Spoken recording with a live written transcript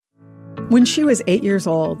When she was 8 years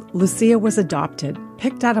old, Lucia was adopted,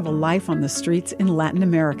 picked out of a life on the streets in Latin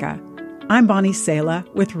America. I'm Bonnie Sala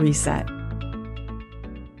with Reset.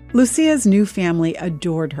 Lucia's new family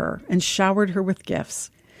adored her and showered her with gifts.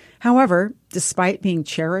 However, despite being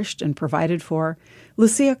cherished and provided for,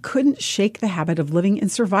 Lucia couldn't shake the habit of living in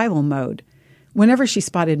survival mode. Whenever she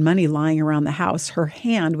spotted money lying around the house, her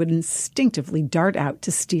hand would instinctively dart out to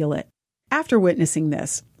steal it. After witnessing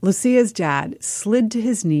this, Lucia's dad slid to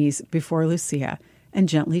his knees before Lucia and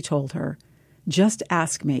gently told her, "Just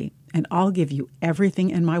ask me, and I'll give you everything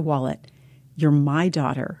in my wallet. You're my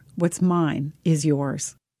daughter. What's mine is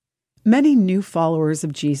yours." Many new followers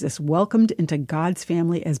of Jesus welcomed into God's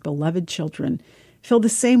family as beloved children feel the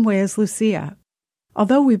same way as Lucia.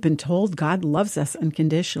 Although we've been told God loves us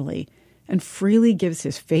unconditionally and freely gives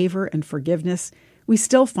his favor and forgiveness, we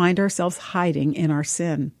still find ourselves hiding in our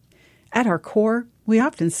sin. At our core, we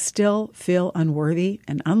often still feel unworthy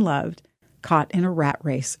and unloved, caught in a rat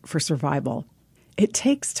race for survival. It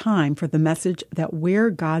takes time for the message that we're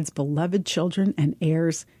God's beloved children and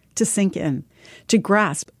heirs to sink in, to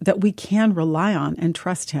grasp that we can rely on and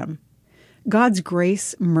trust him. God's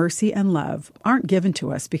grace, mercy, and love aren't given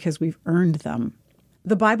to us because we've earned them.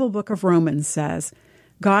 The Bible book of Romans says,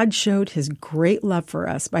 God showed his great love for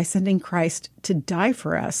us by sending Christ to die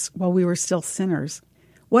for us while we were still sinners.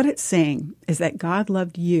 What it's saying is that God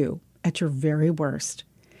loved you at your very worst.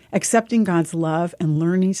 Accepting God's love and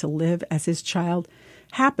learning to live as his child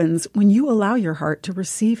happens when you allow your heart to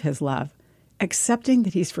receive his love, accepting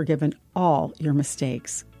that he's forgiven all your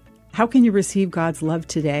mistakes. How can you receive God's love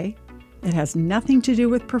today? It has nothing to do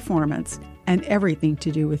with performance and everything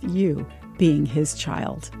to do with you being his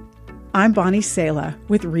child. I'm Bonnie Sala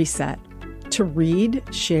with Reset. To read,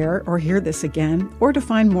 share, or hear this again, or to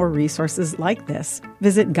find more resources like this,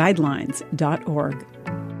 visit guidelines.org.